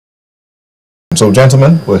So,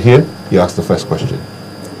 gentlemen, we're here. You ask the first question.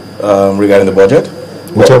 Regarding the budget?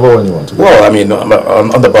 Whichever one you want to go. Well, I mean, on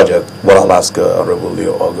the budget, what I'll ask Honorable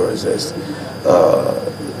Leo Ogor is this.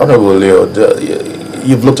 Honorable Leo,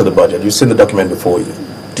 you've looked at the budget. You've seen the document before you.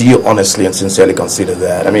 Do you honestly and sincerely consider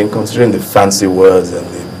that? I mean, considering the fancy words and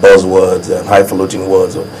the buzzwords and highfalutin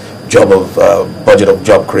words of budget of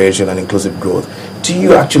job creation and inclusive growth, do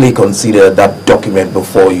you actually consider that document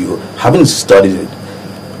before you, having studied it,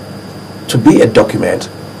 to be a document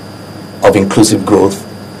of inclusive growth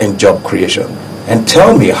and job creation? And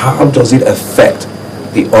tell me, how does it affect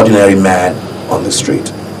the ordinary man on the street?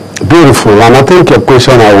 Beautiful. And I think your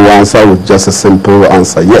question I will answer with just a simple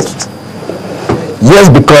answer: yes. Yes,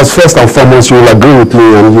 because first and foremost, you will agree with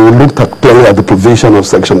me, and you looked clearly at the provision of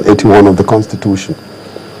Section 81 of the Constitution.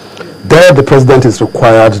 There, the president is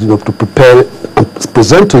required, to prepare and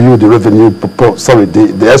present to you the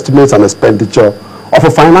the estimates and expenditure of a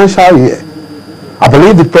financial year. I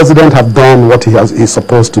believe the president have done what he's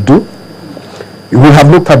supposed to do. We have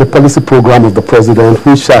looked at the policy program of the president,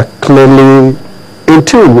 which are clearly in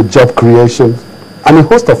tune with job creation and a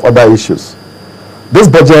host of other issues. This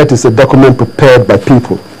budget is a document prepared by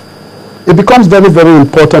people. It becomes very, very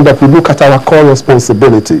important that we look at our core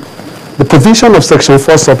responsibility. The provision of Section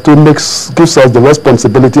 4 sub 2 gives us the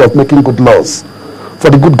responsibility of making good laws for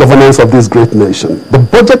the good governance of this great nation. The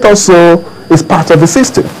budget also is part of the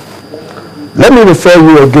system. Let me refer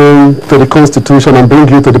you again to the Constitution and bring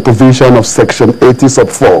you to the provision of Section 80 sub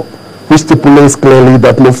 4, which stipulates clearly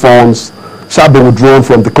that no funds shall be withdrawn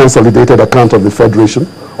from the consolidated account of the Federation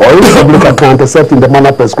or any public account except in the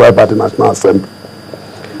manner prescribed by the National Assembly.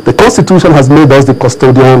 The Constitution has made us the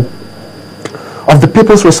custodian of the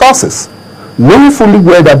people's resources, knowing fully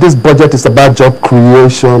well that this budget is about job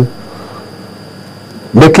creation,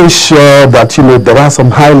 making sure that there are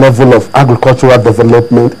some high level of agricultural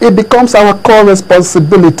development. It becomes our core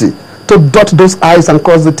responsibility to dot those I's and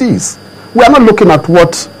cross the T's. We are not looking at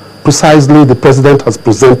what precisely the president has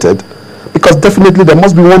presented, because definitely there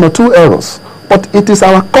must be one or two errors. But it is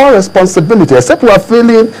our core responsibility, except we are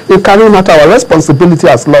failing in carrying out our responsibility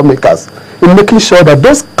as lawmakers, in making sure that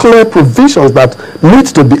those clear provisions that need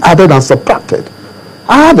to be added and subtracted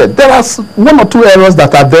are added. There are one or two errors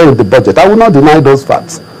that are there in the budget. I will not deny those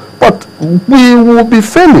facts. But we will be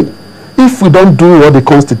failing if we don't do what the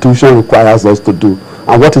Constitution requires us to do.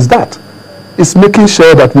 And what is that? It's making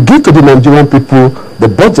sure that we give to the Nigerian people the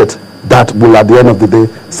budget that will, at the end of the day,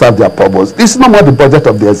 serve their purpose. It's not more the budget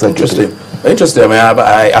of the executive. Interesting. I mean,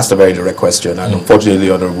 I asked a very direct question, and unfortunately,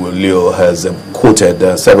 Honorable Leo has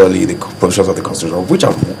quoted severally the provisions of the Constitution, of which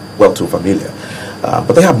I'm well too familiar,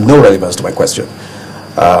 but they have no relevance to my question.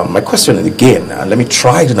 My question, again, and let me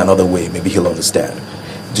try it in another way, maybe he'll understand.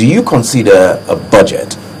 Do you consider a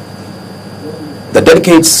budget that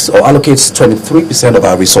dedicates or allocates 23% of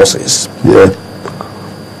our resources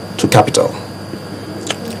to capital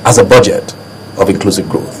as a budget of inclusive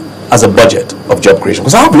growth, as a budget of job creation?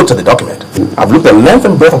 Because I've looked at the document. I've looked at the length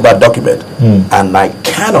and breadth of that document, and I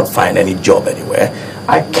cannot find any job anywhere.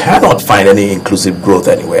 I cannot find any inclusive growth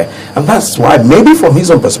anywhere. And that's why, maybe from his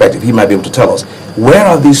own perspective, he might be able to tell us, where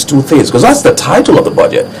are these two things? Because that's the title of the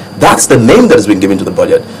budget. That's the name that has been given to the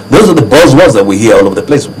budget. Those are the buzzwords that we hear all over the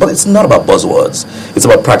place. But it's not about buzzwords. It's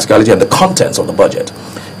about practicality and the contents of the budget.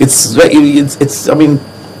 It's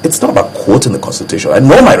not about quoting the Constitution. I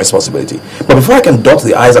know my responsibility. But before I can dot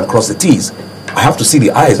the I's and cross the T's, I have to see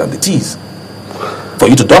the I's and the T's for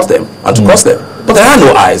you to dot them and to cross them. But there are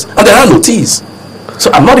no I's and there are no T's. So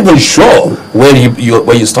I'm not even sure where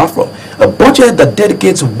you start from. A budget that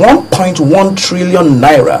dedicates 1.1 trillion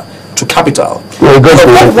naira to capital.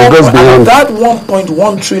 That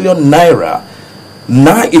 1.1 trillion naira,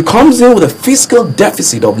 it comes in with a fiscal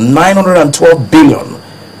deficit of 912 billion.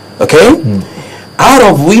 Okay? Out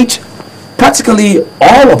of which practically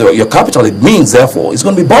all of your capital, it means, therefore, is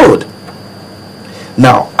going to be borrowed.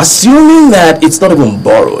 Now, assuming that it's not even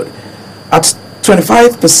borrowed, at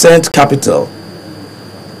 25% capital,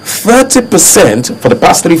 30% for the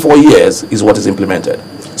past 3-4 years is what is implemented.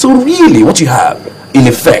 So really what you have, in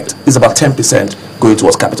effect, is about 10% going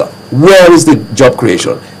towards capital. Where is the job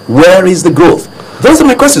creation? Where is the growth? Those are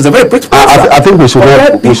my questions. They're very practical. I think we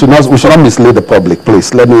should not mislead the public,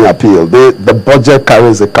 please. Let me appeal. The budget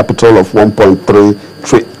carries a capital of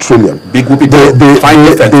 1.3 trillion. Big whoopie.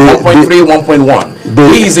 1.3,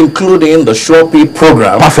 1.1. He is including the Shopee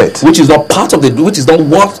program, perfect, which is not part of which is not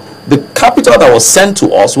what the capital that was sent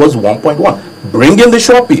to us was 1.1. Bring in the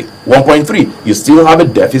Shopee 1.3. You still have a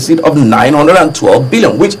deficit of 912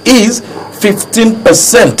 billion, which is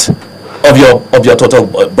 15% of your total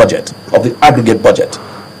budget, of the aggregate budget.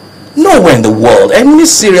 Nowhere in the world, any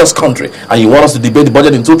serious country. And you want us to debate the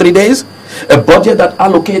budget in 2-3 days? A budget that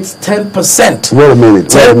allocates 10%. Wait a minute.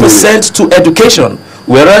 10% to education.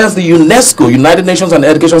 Whereas the UNESCO, United Nations and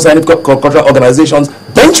Education Scientific Cultural Organizations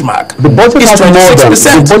benchmark the budget is has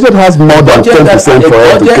 26%. The budget has more than 10% for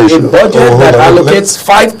education. A budget that allocates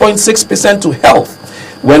 5.6% to health.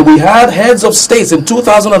 When we had heads of states in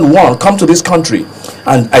 2001 come to this country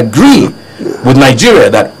and agree with Nigeria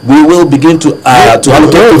that we will begin to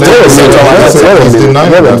allocate 50% of our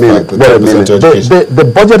the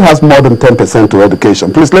budget has more than 10% to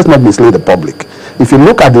education. Please, let's not mislead the public. If you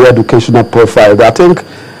look at the educational profile, I think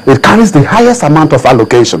it carries the highest amount of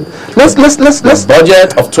allocation. Let's the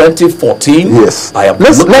budget of 2014. Yes. I have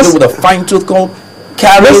looked at it with a fine-tooth comb.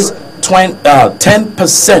 Carries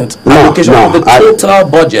 10% allocation of the total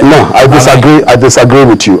budget. No, I disagree. I disagree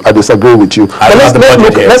with you.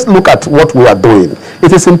 Let's look at what we are doing.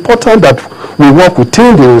 It is important that we work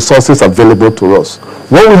within the resources available to us.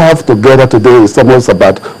 What we have together today is almost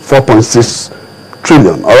about 4.6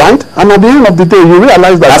 trillion. All right, and at the end of the day, you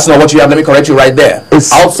realize that that's not what you have. Let me correct you right there.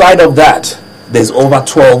 Outside of that, there's over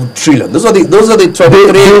 12 trillion. Those are the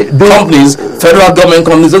 23 companies, federal government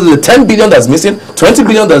companies. Those are the 10 billion that's missing, 20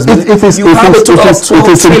 billion that's missing. You have a total of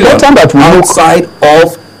 12 trillion outside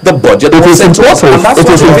of the budget. It is important. And that's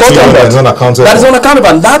that is unaccountable.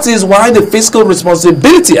 And that is why the Fiscal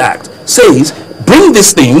Responsibility Act says, bring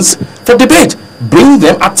these things for debate. Bring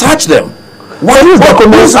them, attach them.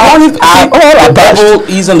 Who's running? The devil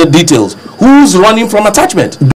is in the details. Who's running from attachment?